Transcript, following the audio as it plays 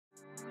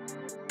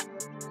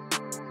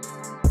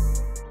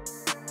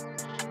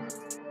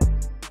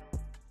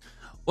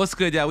What's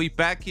good, y'all? We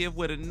back here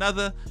with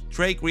another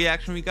Drake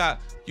reaction. We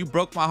got You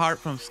Broke My Heart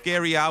from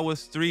Scary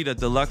Hours 3, the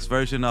deluxe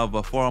version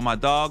of For All My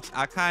Dogs.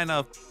 I kind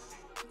of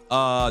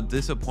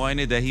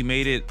disappointed that he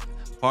made it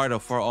part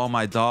of For All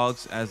My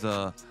Dogs as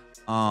a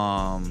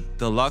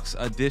deluxe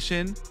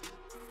edition.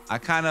 I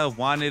kind of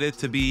wanted it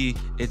to be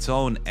its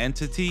own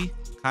entity,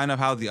 kind of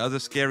how the other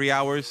Scary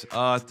Hours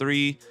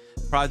 3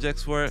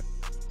 projects were.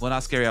 Well,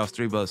 not Scary Hours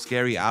 3, but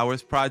Scary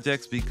Hours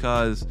projects,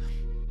 because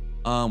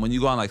when you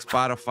go on like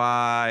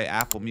Spotify,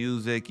 Apple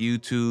Music,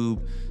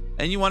 YouTube,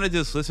 and you want to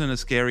just listen to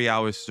Scary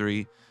Hours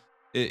 3,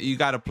 you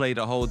got to play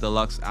the whole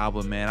deluxe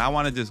album, man. I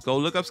want to just go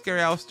look up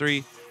Scary Hours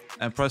 3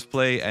 and press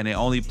play, and it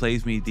only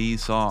plays me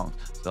these songs.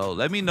 So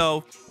let me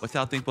know what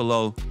y'all think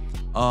below.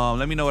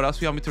 Let me know what else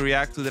you want me to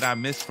react to that I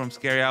missed from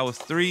Scary Hours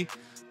 3.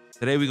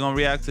 Today we're gonna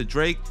react to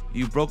Drake,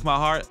 You Broke My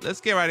Heart. Let's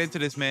get right into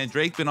this, man.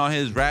 Drake been on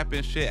his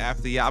rapping shit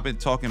after y'all been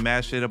talking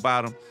mad shit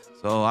about him,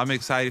 so I'm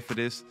excited for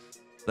this.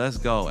 Let's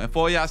go. And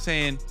for y'all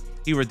saying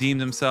he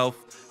redeemed himself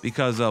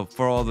because of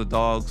For All the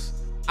Dogs,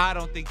 I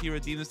don't think he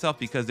redeemed himself,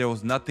 because there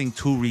was nothing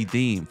to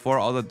redeem. For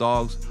All the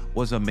Dogs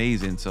was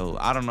amazing. So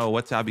I don't know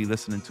what y'all be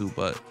listening to,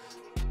 but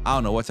I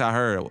don't know what y'all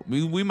heard.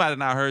 We might have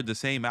not heard the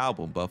same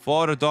album, but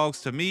For All the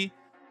Dogs to me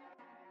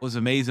was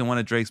amazing, one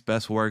of Drake's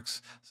best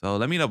works. So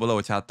let me know below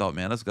what y'all thought,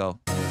 man. Let's go.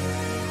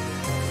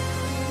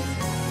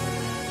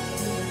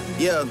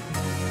 Yeah.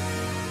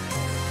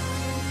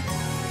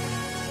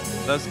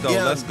 Let's go.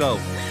 Yeah. Let's go.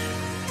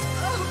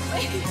 Oh,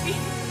 baby,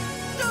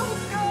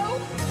 don't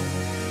go.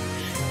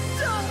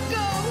 Don't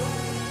go.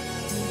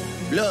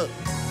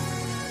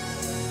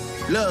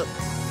 Look.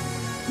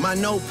 My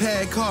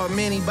notepad called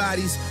many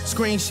bodies.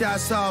 Screenshots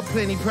saw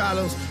plenty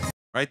problems.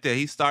 Right there,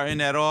 he's starting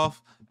that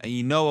off, and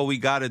you know what we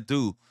gotta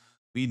do.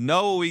 We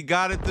know what we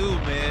gotta do,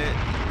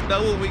 man. You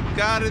know what we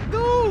gotta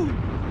do.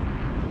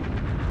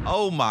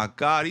 Oh my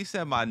God, he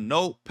said my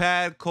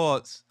notepad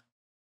caught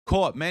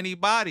many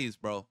bodies,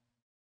 bro.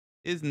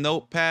 His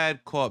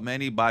notepad caught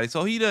many bodies.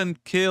 So he done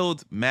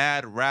killed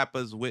mad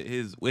rappers with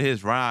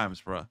his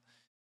rhymes, bro.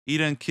 He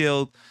done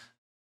killed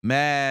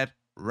mad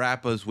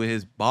rappers with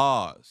his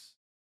bars.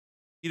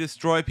 He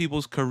destroyed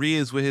people's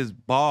careers with his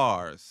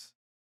bars.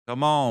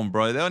 Come on,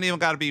 bro. They don't even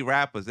got to be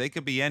rappers. They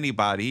could be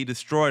anybody. He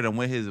destroyed them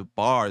with his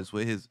bars,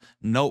 with his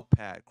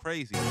notepad.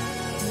 Crazy.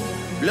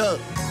 Look.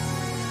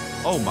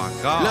 Oh my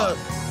God. Look.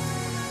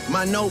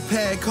 My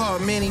notepad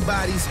called many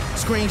bodies.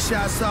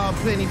 Screenshots saw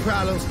plenty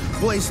problems.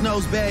 Voice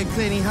notes bag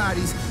plenty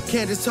hotties.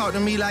 Can't just talk to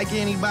me like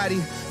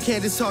anybody.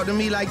 Can't just talk to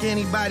me like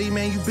anybody,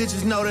 man. You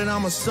bitches know that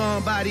I'm a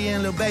somebody,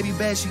 and little baby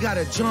bad, she got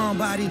a John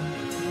body.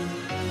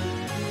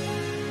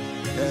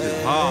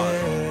 Hard.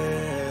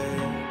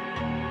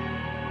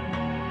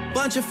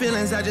 Bunch of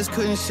feelings I just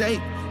couldn't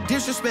shake.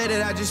 Disrespect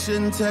that I just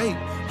shouldn't take.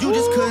 You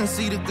just couldn't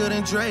see the good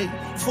in Drake.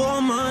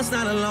 4 months,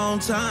 not a long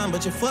time,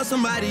 but you for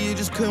somebody you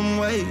just couldn't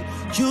wait.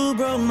 You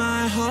broke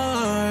my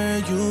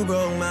heart. You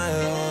broke my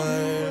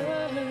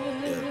heart.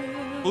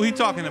 Yeah. Who he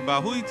talking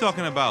about? Who he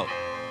talking about?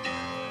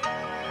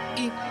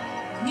 If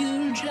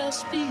you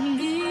just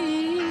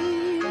believe.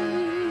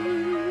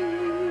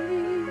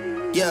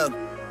 Yeah.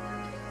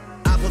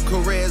 Put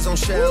careers on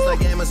shelves like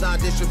Amazon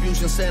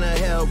distribution center.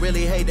 Hell,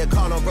 really hate to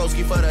call on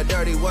broski for the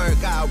dirty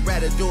work. I'd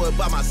rather do it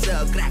by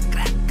myself.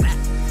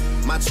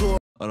 My tour.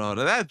 Hold on,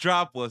 that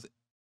drop was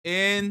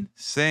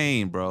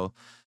insane, bro.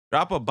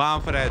 Drop a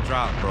bomb for that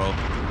drop, bro.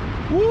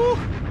 Woo!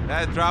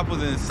 That drop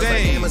was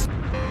insane.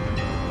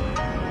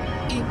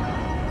 If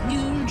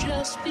you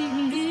just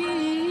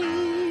believe.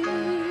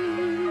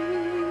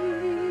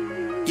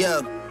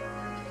 Yeah.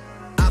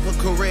 Put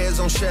careers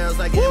on shelves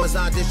like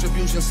Amazon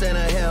distribution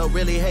center. Hell,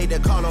 really hate to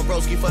call on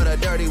broski for the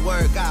dirty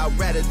work. I'd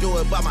rather do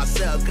it by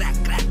myself.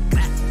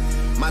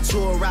 My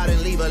tour route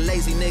and leave a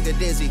lazy nigga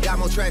dizzy. Got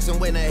more tracks than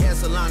when the hair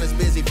salon is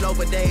busy. Flow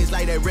for days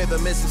like that river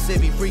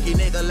Mississippi. Freaky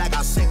nigga like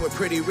I sing with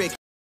Pretty Ricky.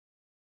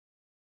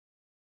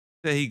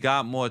 That he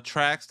got more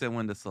tracks than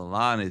when the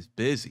salon is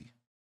busy.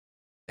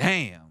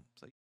 Damn.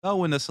 So, you know,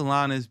 when the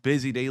salon is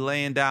busy, they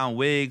laying down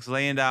wigs,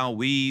 laying down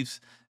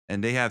weaves,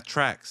 and they have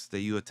tracks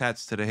that you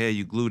attach to the hair.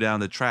 You glue down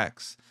the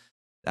tracks.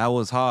 That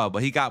was hard,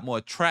 but he got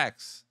more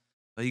tracks.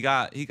 He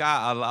got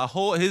a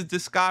whole, his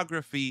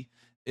discography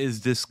is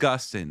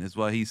disgusting, is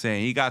what he's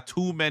saying. He got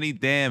too many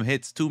damn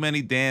hits, too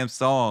many damn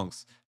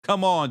songs.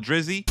 Come on,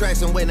 Drizzy.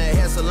 Tracks and when the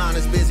hair salon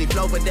is busy.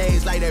 Flow for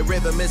days like that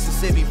river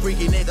Mississippi.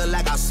 Freaky nigga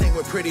like I sing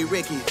with Pretty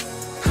Ricky.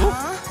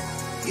 Huh?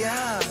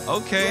 Yeah.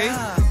 Okay.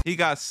 Yeah. He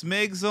got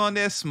Smigs on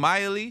there,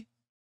 Smiley.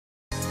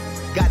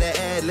 Got the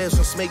ad libs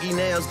from Smiggy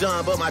nails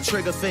done, but my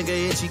trigger finger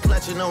itchy.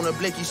 Clutching on the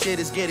blicky shit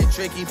is getting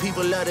tricky.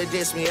 People love to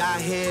diss me.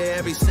 I hear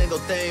every single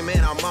thing,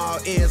 man. I'm all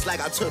ears like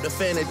I took the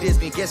fan of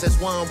Disney. Guess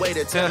that's one way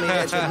to tell me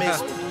that you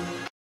miss me.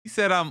 He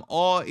said I'm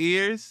all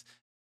ears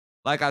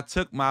like I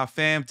took my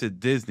fam to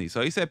Disney. So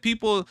he said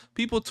people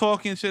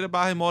talking shit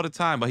about him all the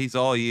time, but he's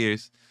all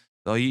ears.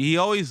 So he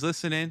always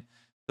listening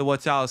to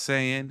what y'all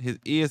saying. His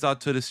ears are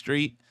to the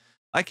street.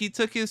 Like he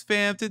took his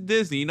fam to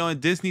Disney. You know, in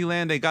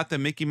Disneyland, they got the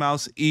Mickey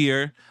Mouse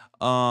ear,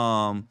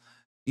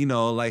 you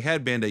know, like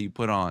headband that you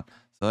put on.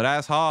 So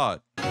that's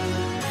hard.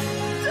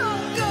 Don't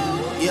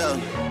Yeah.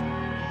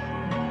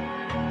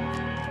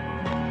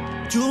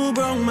 You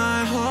broke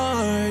my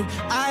heart.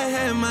 I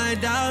had my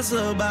doubts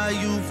about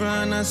you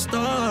from the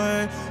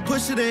start.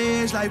 Push to the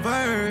edge like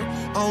Bird.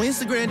 On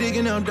Instagram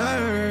digging up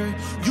dirt.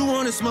 You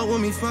wanna smoke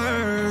with me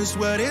first.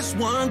 Well, this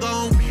one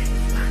gon'.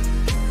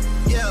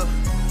 Yeah.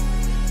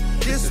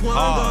 This one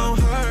gon'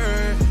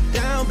 hurt.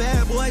 Down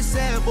bad boys,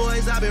 sad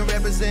boys. I've been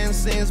representing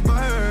since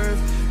birth.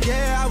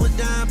 Yeah, I was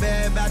down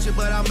bad about you,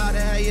 but I'm about to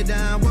have you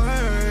down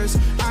worse.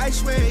 I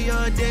swear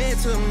you're dead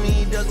to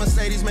me. Does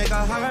Mercedes make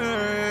her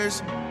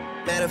hers?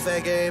 Matter of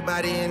fact,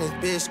 everybody in this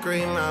bitch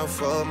scream out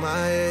for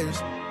my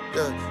ex.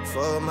 Yeah,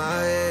 for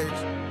my ex.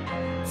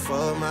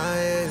 For my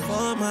ex.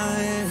 For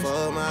my ex.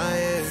 For my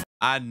ex.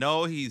 I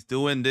know he's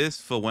doing this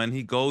for when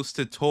he goes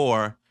to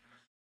tour.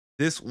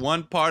 This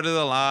one part of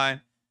the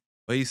line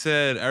where he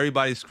said,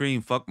 everybody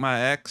scream, fuck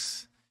my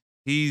ex.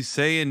 He's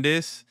saying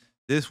this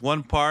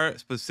one part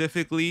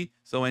specifically.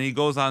 So when he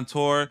goes on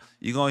tour,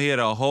 you're going to hear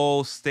the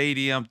whole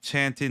stadium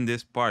chanting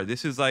this part.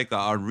 This is like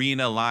an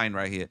arena line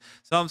right here.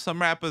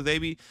 Some rappers, they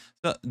be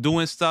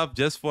doing stuff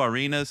just for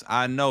arenas.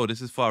 I know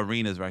this is for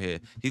arenas right here.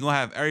 He going to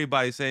have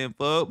everybody saying,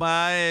 fuck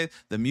my ex.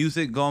 The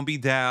music going to be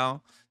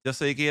down just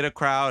so you can get a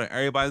crowd. And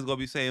everybody's going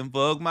to be saying,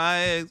 fuck my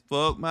ex,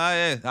 fuck my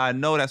ex. I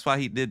know that's why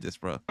he did this,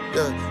 bro.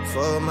 Yeah,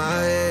 for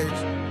my ex.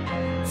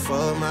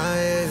 For my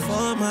ex.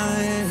 For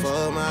my ex.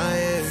 For my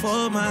ex.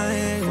 For my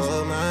ex.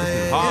 For my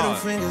ex. Middle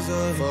fingers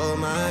up. For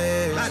my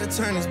ex. About to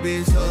turn this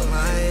bitch up. For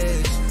my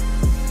ex.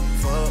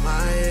 For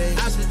my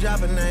ex. I should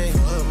drop a name.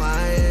 For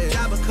my ex.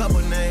 Drop a couple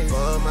names.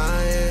 For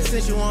my ex.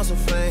 Since you want some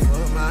fame.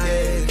 For my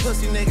ex.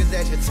 Pussy niggas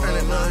that you're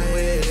turning on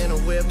with. In a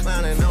whip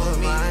clowning on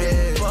me.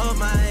 For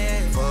my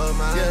ex. For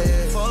my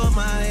ex. For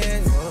my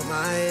ex. For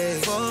my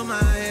ex. For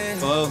my ex.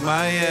 For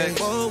my ex.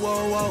 Whoa,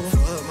 whoa, whoa.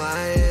 For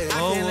my ex. I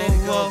can't let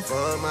it go.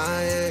 For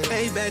my ex.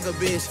 Pay back a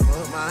bitch.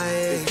 For my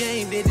ex. The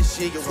game did the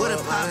shit. You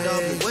would've popped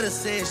up. You would've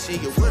said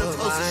shit. You would've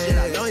posted shit.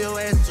 I know your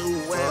ass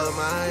too well. For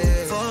my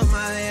ex. For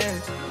my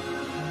ex.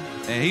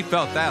 And he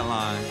felt that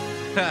line.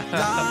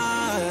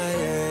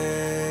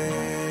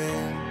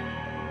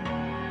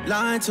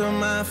 Lying to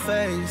my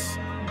face.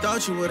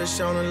 Thought you would've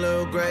shown a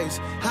little grace.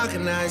 How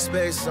can I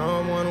expect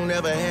someone who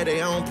never had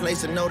their own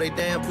place to know their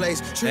damn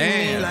place? Treat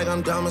me like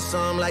I'm dumb or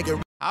something, like it.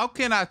 How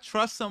can I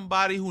trust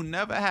somebody who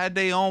never had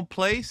their own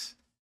place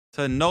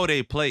to know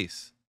their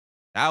place?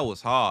 That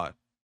was hard.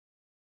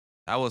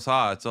 That was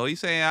hard. So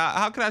he's saying,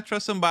 how can I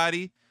trust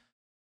somebody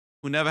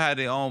who never had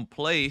their own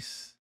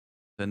place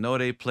to know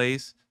their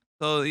place?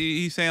 So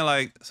he's saying,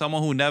 like,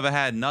 someone who never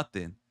had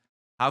nothing.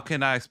 How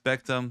can I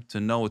expect them to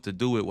know what to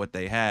do with what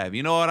they have?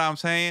 You know what I'm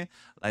saying?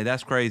 Like,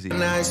 that's crazy.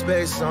 And I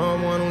expect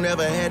someone who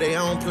never had their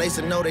own place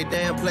to know their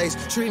damn place.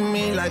 Treat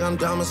me like I'm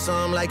dumb or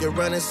something, like you're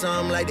running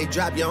something, like they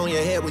drop you on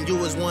your head when you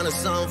was one of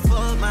something.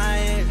 Fuck my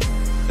ex.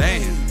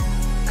 Damn.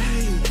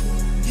 Hey,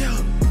 yo,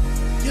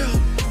 yo,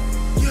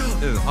 yo.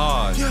 This is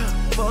hard. Yeah,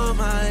 fuck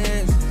my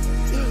ex.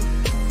 Yo,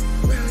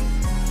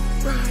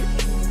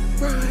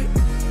 right.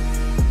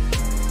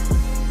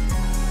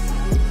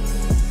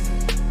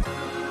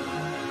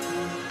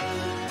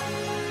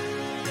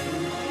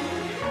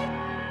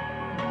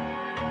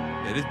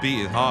 Yeah, this beat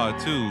is hard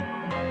too.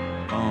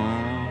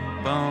 Boom,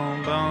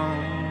 boom,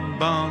 boom,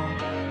 boom.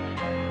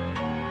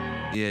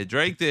 Yeah,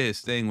 Drake did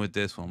his thing with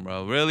this one,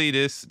 bro. Really,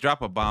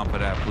 drop a bomb for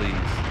that, please.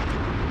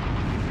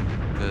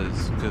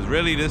 Cause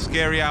really, this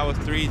Scary Hours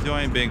 3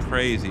 joint been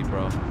crazy,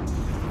 bro.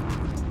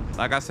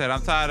 Like I said,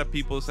 I'm tired of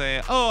people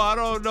saying, "Oh, I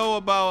don't know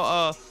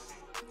about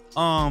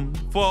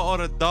For All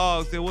the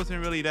Dogs. It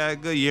wasn't really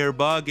that good." You're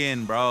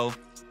bugging, bro.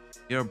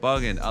 You're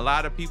bugging. A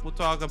lot of people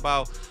talk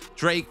about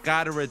Drake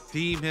gotta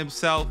redeem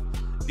himself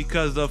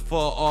because of For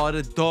All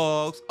the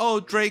Dogs.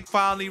 Oh, Drake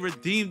finally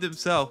redeemed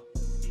himself.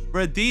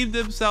 Redeemed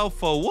himself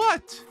for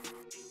what?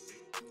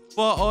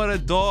 For All the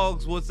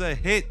Dogs was a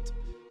hit.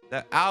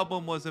 The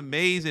album was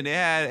amazing. It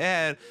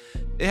had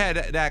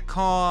that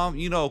calm,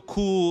 you know,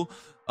 cool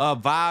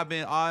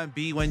vibing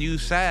R&B when you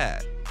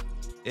sad.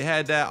 It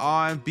had that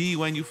R&B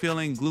when you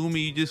feeling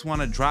gloomy, you just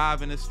want to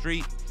drive in the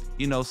street,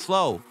 you know,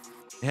 slow.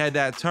 It had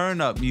that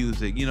turn up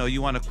music, you know,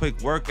 you want a quick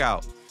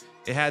workout.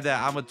 It had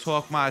that I'ma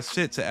talk my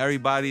shit to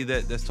everybody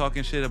that's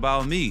talking shit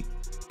about me.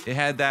 It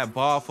had that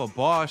bar for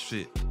bar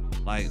shit.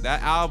 Like,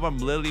 that album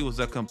literally was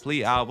a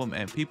complete album,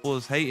 and people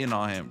is hating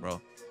on him,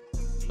 bro.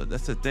 But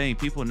that's the thing,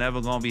 people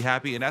never gonna be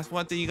happy, and that's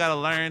one thing you gotta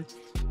learn.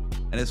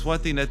 And it's one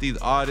thing that these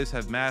artists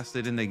have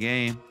mastered in the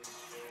game.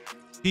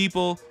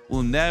 People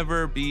will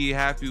never be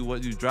happy with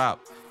what you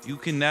drop. You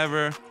can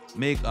never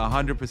make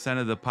 100%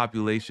 of the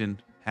population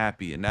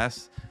happy, and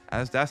that's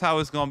how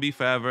it's gonna be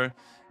forever.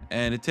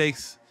 And it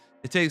takes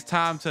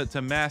time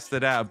to master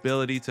that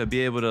ability to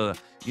be able to,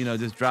 you know,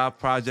 just drop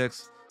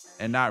projects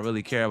and not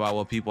really care about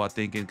what people are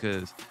thinking,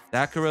 because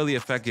that could really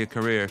affect your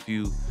career if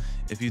you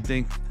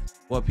think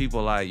what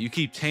people like. You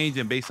keep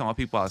changing based on what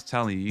people are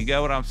telling you. You get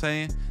what I'm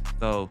saying?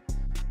 So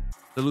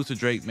salute to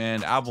Drake,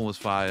 man. The album was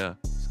fire.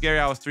 Scary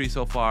Hours 3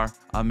 so far,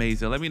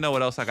 amazing. Let me know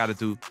what else I gotta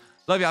do.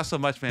 Love y'all so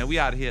much, man. We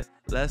out of here.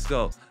 Let's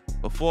go.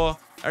 Before,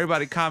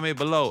 everybody comment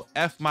below,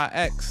 F my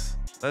ex.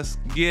 Let's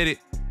get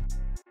it.